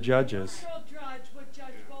set of judges. Neutral judge would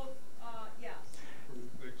judge both, yes.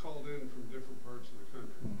 They called in from different parts of the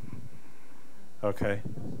country. Okay.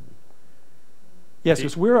 Yes,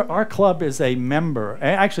 because our club is a member.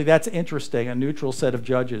 Actually, that's interesting. A neutral set of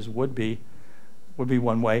judges would be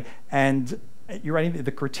one way. And you're right.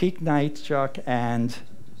 The critique night, Chuck, and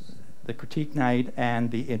the critique night and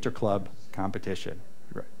the interclub competition.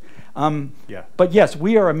 Right. Yeah. But yes,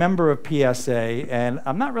 we are a member of PSA, and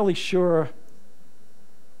I'm not really sure.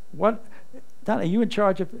 What, Donna, are you in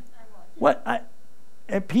charge of? What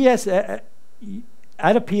at PSA?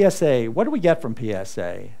 Out of PSA, what do we get from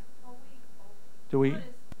PSA? Do we?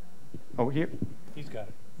 Oh, here. He's got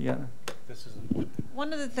it. Yeah. this is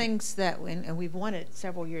One of the things that, and we've won it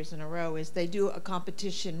several years in a row, is they do a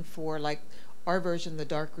competition for like our version of the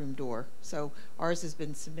darkroom door. So ours has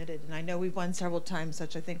been submitted, and I know we've won several times,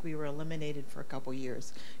 such I think we were eliminated for a couple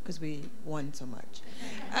years because we won so much.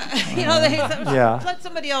 You know, Yeah. let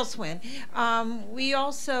somebody else win. We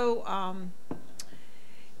also,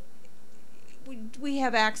 we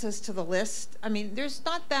have access to the list. I mean, there's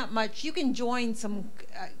not that much. You can join some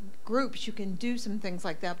groups, you can do some things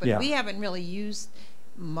like that, but Yeah. we haven't really used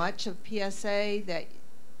much of PSA. That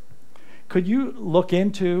Could you look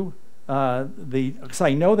into because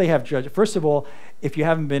I know they have judges. First of all, if you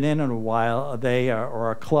haven't been in a while, they are,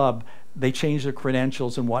 or a club, they change their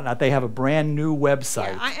credentials and whatnot. They have a brand new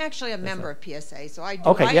website. yeah, I actually am a member of PSA, so I do.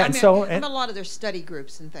 Okay, yeah, I'm and so- I'm in a lot of their study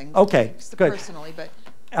groups and things. Okay, good. Personally, but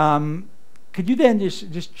Could you then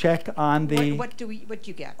just check on the what do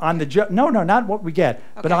you get? on the no, not what we get,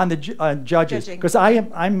 but Okay. on the judges, Judging. because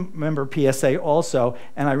I'm a member of PSA also,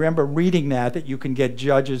 and I remember reading that you can get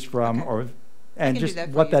judges from Okay. and can do just that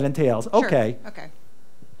for what you. that entails. Sure. Okay, Okay.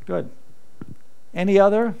 good. Any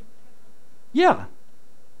other? Yeah.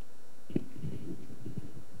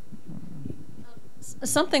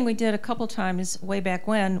 Something we did a couple times way back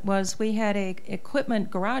when was we had a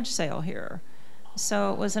equipment garage sale here.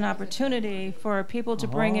 So it was an opportunity for people to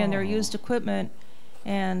bring in their used equipment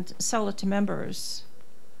and sell it to members.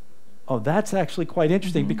 Oh, that's actually quite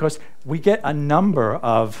interesting because we get a number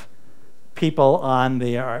of people on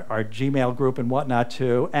our Gmail group and whatnot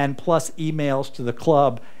too, and plus emails to the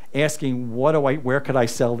club asking where could I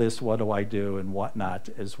sell this, what do I do, and whatnot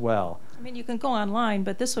as well. I mean, you can go online,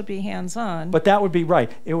 but this would be hands-on. But that would be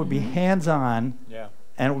right. It would be hands-on, Yeah.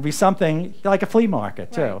 and it would be something like a flea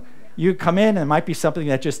market too. Right. You come in and it might be something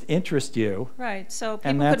that just interests you. Right, so And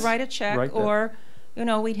people could that's write a check, right there. or, you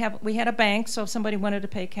know, we had a bank, so if somebody wanted to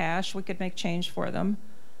pay cash, we could make change for them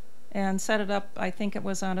and set it up. I think it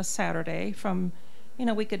was on a Saturday from, you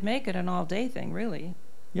know, we could make it an all-day thing, really.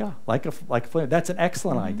 Yeah, like a flea. That's an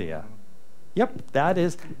excellent idea. Yep, that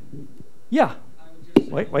is. Yeah. I would just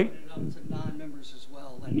say Wait. open it up to non-members as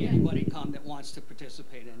well. Let anybody come that wants to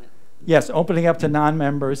participate in it. Yes, opening up to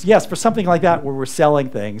non-members. Yes, for something like that where we're selling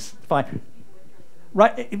things. Fine.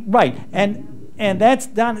 Right. And that's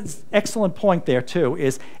Don's excellent point there too,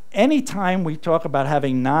 is anytime we talk about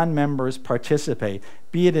having non-members participate,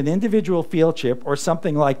 be it an individual field trip or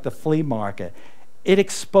something like the flea market, it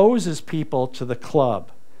exposes people to the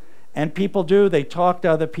club. And people they talk to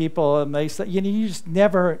other people and they say, you just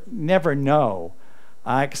never know.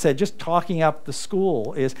 Like I said, just talking up the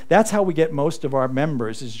school that's how we get most of our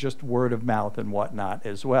members, is just word of mouth and whatnot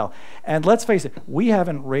as well. And let's face it, we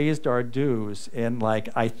haven't raised our dues in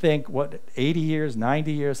I think 80 years,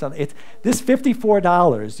 90 years, something. This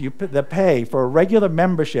 $54 the pay for a regular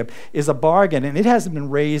membership is a bargain, and it hasn't been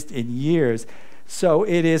raised in years. So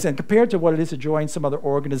it is, and compared to what it is to join some other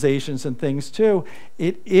organizations and things too,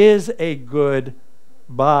 it is a good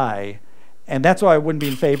buy. And that's why I wouldn't be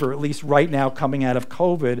in favor, at least right now coming out of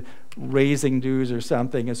COVID, raising dues or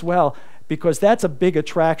something as well, because that's a big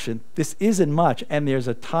attraction. This isn't much, and there's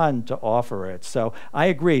a ton to offer it. So I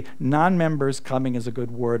agree, non-members coming is a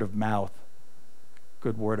good word of mouth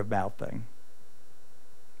thing.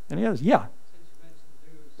 Any others? Yeah. Since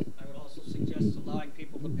you mentioned dues, I would also suggest allowing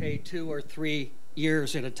people to pay 2 or 3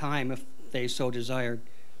 years at a time if they so desired.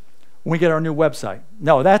 When we get our new website.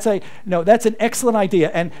 No, that's an excellent idea.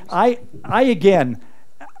 And I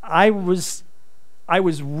was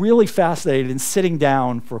really fascinated in sitting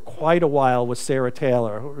down for quite a while with Sarah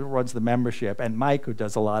Taylor, who runs the membership, and Mike, who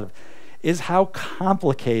does a lot of, is how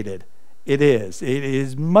complicated it is. It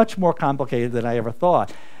is much more complicated than I ever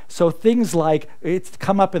thought. So things like, it's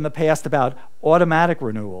come up in the past about automatic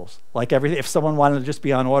renewals, like if someone wanted to just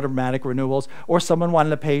be on automatic renewals, or someone wanted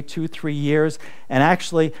to pay 2-3 years, and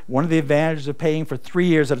actually one of the advantages of paying for 3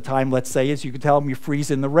 years at a time, let's say, is you could tell them you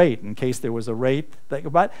freeze in the rate in case there was a rate.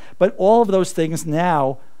 But all of those things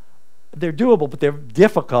now, they're doable, but they're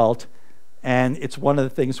difficult, and it's one of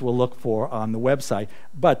the things we'll look for on the website.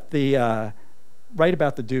 But write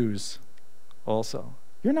about the dues also.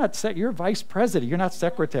 You're vice president. You're not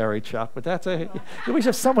secretary, Chuck. But we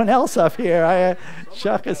have someone else up here.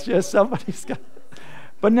 Chuck is just somebody's got.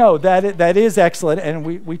 But no, that is excellent. And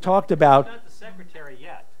we talked about. Not the secretary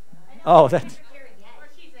yet. Oh, that's. Or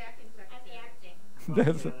she's acting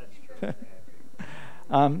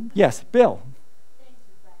secretary. Yes, Bill.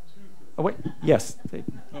 Oh wait. Yes.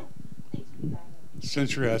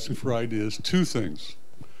 Since you're asking for ideas, 2 things.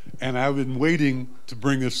 And I've been waiting to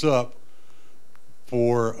bring this up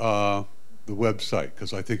for the website,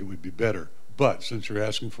 because I think it would be better. But since you're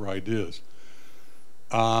asking for ideas,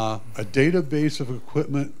 a database of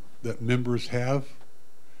equipment that members have,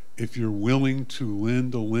 if you're willing to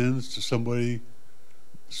lend a lens to somebody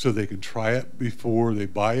so they can try it before they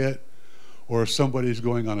buy it, or if somebody's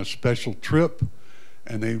going on a special trip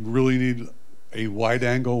and they really need a wide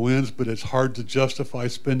angle lens, but it's hard to justify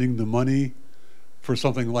spending the money for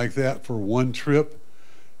something like that for one trip,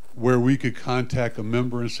 where we could contact a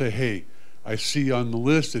member and say, hey, I see on the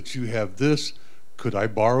list that you have this, could I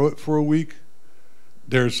borrow it for a week?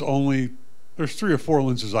 There's 3 or 4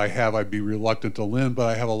 lenses I have I'd be reluctant to lend, but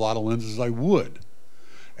I have a lot of lenses I would.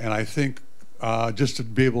 And I think just to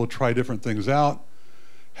be able to try different things out,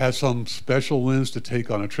 have some special lens to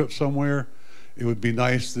take on a trip somewhere, it would be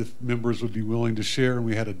nice if members would be willing to share and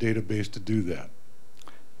we had a database to do that.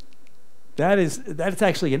 That's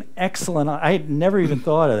actually an excellent, I had never even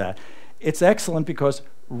thought of that. It's excellent because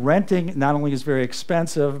renting not only is very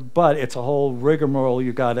expensive, but it's a whole rigmarole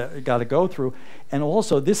you gotta go through. And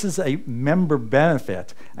also, this is a member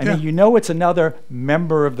benefit. I mean, you know it's another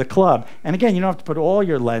member of the club. And again, you don't have to put all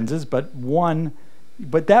your lenses, but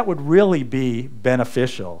that would really be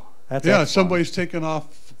beneficial. That's yeah, excellent. Somebody's taking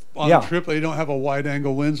off on a trip, they don't have a wide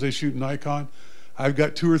angle lens, they shoot Nikon. I've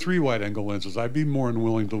got 2 or 3 wide angle lenses. I'd be more than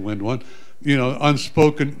willing to lend one. You know,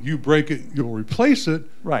 unspoken, you break it, you'll replace it.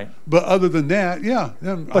 Right. But other than that, yeah.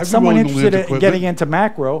 But someone interested in getting into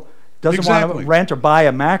macro doesn't want to rent or buy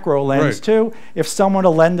a macro lens too. If someone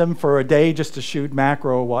will lend them for a day just to shoot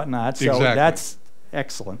macro or whatnot. So that's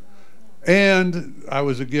excellent. And I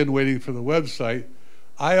was again waiting for the website.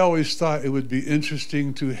 I always thought it would be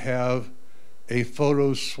interesting to have a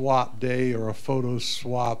photo swap day or a photo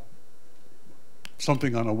swap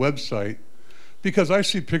something on a website, because I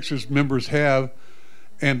see pictures members have,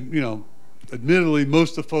 and you know, admittedly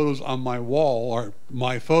most of the photos on my wall are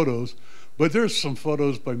my photos, but there's some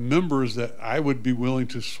photos by members that I would be willing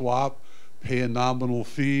to swap, pay a nominal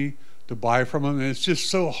fee to buy from them. And it's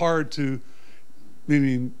just so hard to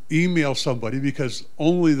email somebody, because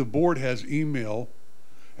only the board has email,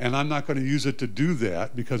 and I'm not going to use it to do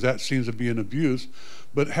that because that seems to be an abuse.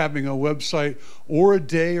 But having a website or a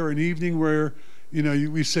day or an evening where, you know,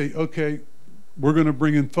 we say, okay, we're going to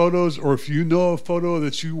bring in photos, or if you know a photo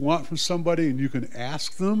that you want from somebody and you can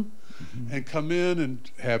ask them and come in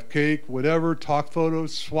and have cake, whatever, talk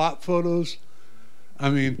photos, swap photos. I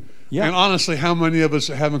mean, and honestly, how many of us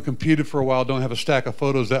that haven't competed for a while don't have a stack of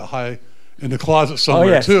photos that high in the closet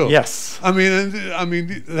somewhere too? Yes. I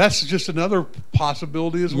mean, that's just another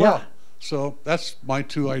possibility as well. So that's my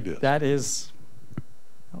 2 ideas. That is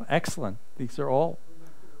excellent. These are all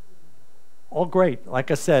great.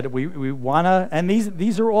 Like I said, we wanna, and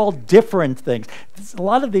these are all different things. A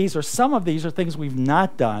lot of these, or some of these, are things we've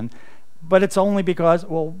not done, but it's only because,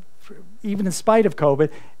 well, even in spite of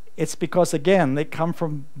COVID, it's because, again, they come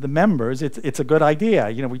from the members. It's a good idea.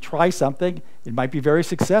 You know, we try something, it might be very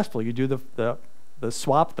successful. You do the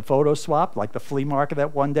swap, the photo swap, like the flea market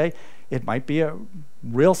that one day, it might be a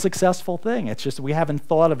real successful thing. It's just we haven't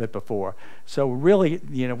thought of it before. So really,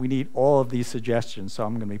 you know, we need all of these suggestions, so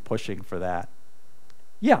I'm going to be pushing for that.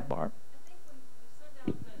 Yeah, Barb.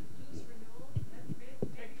 Take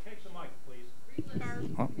the mic, please.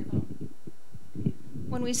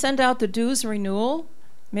 When we send out the dues renewal,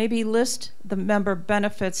 maybe list the member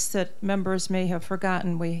benefits that members may have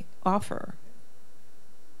forgotten we offer.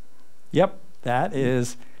 Yep, that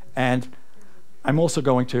is, and I'm also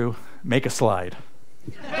going to make a slide.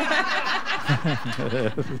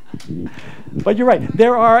 But you're right,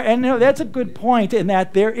 there are, and you know, that's a good point in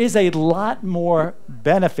that there is a lot more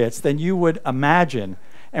benefits than you would imagine.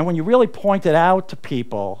 And when you really point it out to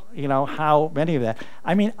people, you know, how many of that,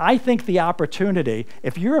 I mean, I think the opportunity,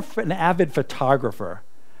 if you're an avid photographer,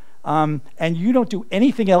 and you don't do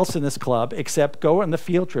anything else in this club except go on the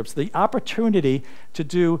field trips, the opportunity to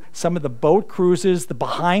do some of the boat cruises, the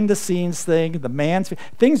behind-the-scenes thing, the man's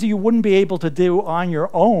things that you wouldn't be able to do on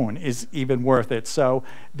your own is even worth it. So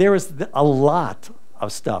there is a lot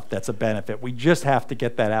of stuff that's a benefit. We just have to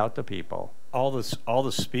get that out to people. All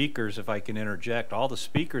the speakers, if I can interject, all the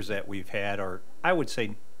speakers that we've had are, I would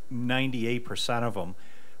say 98% of them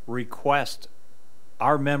request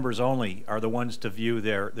our members only are the ones to view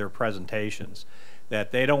their presentations,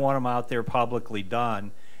 that they don't want them out there publicly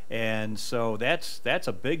done. And so that's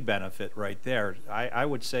a big benefit right there. I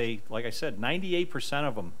would say, like I said, 98%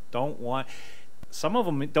 of them don't want, some of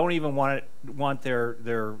them don't even want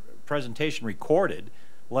their presentation recorded,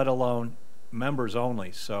 let alone members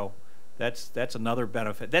only. So that's another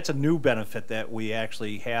benefit. That's a new benefit that we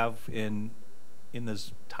actually have in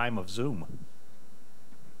this time of Zoom.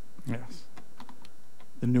 Yes.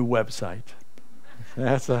 The new website.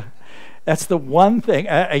 That's the one thing.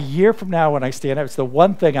 A year from now, when I stand up, it's the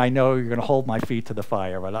one thing I know you're going to hold my feet to the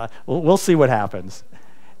fire. But we'll see what happens.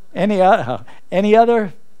 Any other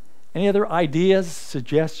ideas,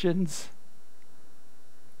 suggestions?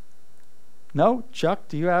 No, Chuck,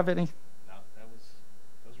 do you have any? No,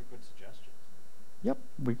 those were good suggestions. Yep,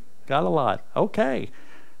 we got a lot. Okay,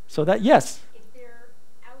 so that yes. If they're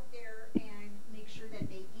out there, and make sure that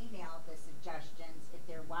they email the suggestions if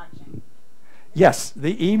they're watching. Yes,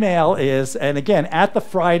 the email is, and again, at the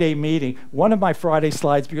Friday meeting, one of my Friday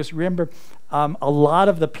slides, because remember, a lot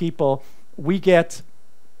of the people, we get,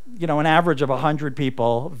 an average of 100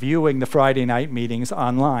 people viewing the Friday night meetings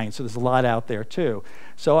online, so there's a lot out there too.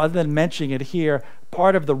 So other than mentioning it here,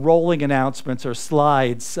 part of the rolling announcements or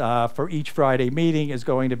slides for each Friday meeting is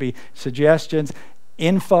going to be suggestions,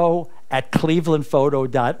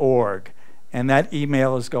 info@clevelandphoto.org, and that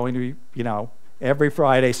email is going to be, every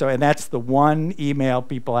Friday. So, and that's the one email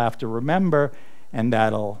people have to remember, and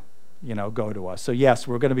that'll, go to us. So yes,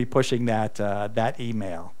 we're going to be pushing that that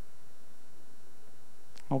email.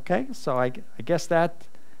 Okay, so I guess that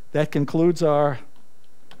concludes our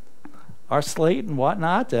slate and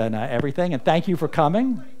whatnot and everything. And thank you for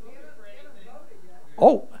coming.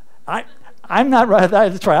 Oh, I'm not right.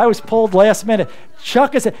 That's right. I was pulled last minute.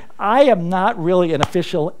 Chuck is. I am not really an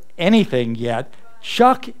official anything yet.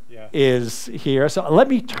 Chuck is here, so let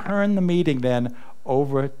me turn the meeting then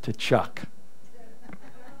over to Chuck.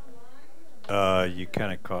 You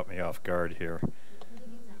kind of caught me off guard here.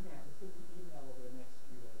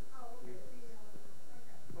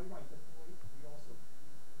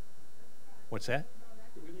 What's that?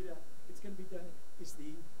 It's going to be done. Is the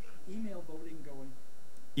email voting going?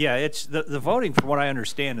 Yeah, it's the voting, from what I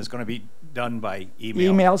understand, is going to be done by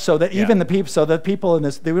email. Email, so that even the people, so that people in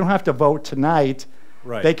this, they don't have to vote tonight.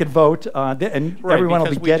 Right. They could vote, and Right, everyone will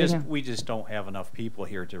be because getting it. we just don't have enough people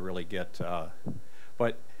here to really get.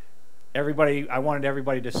 But everybody, I wanted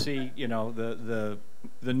everybody to see, the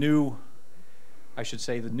new, I should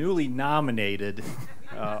say, the newly nominated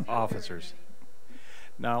officers.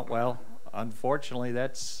 Now, well, unfortunately,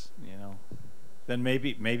 that's then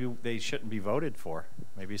maybe they shouldn't be voted for.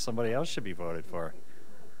 Maybe somebody else should be voted for.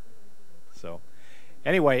 So,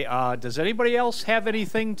 anyway, does anybody else have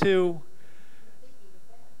anything to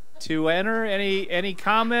enter? Any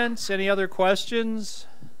comments? Any other questions?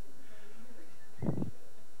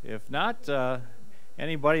 If not,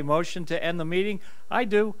 anybody motion to end the meeting? I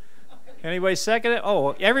do. Anybody second it?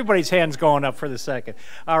 Oh, everybody's hand's going up for the second.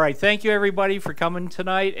 All right, thank you everybody for coming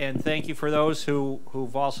tonight, and thank you for those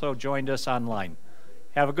who've also joined us online.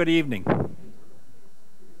 Have a good evening.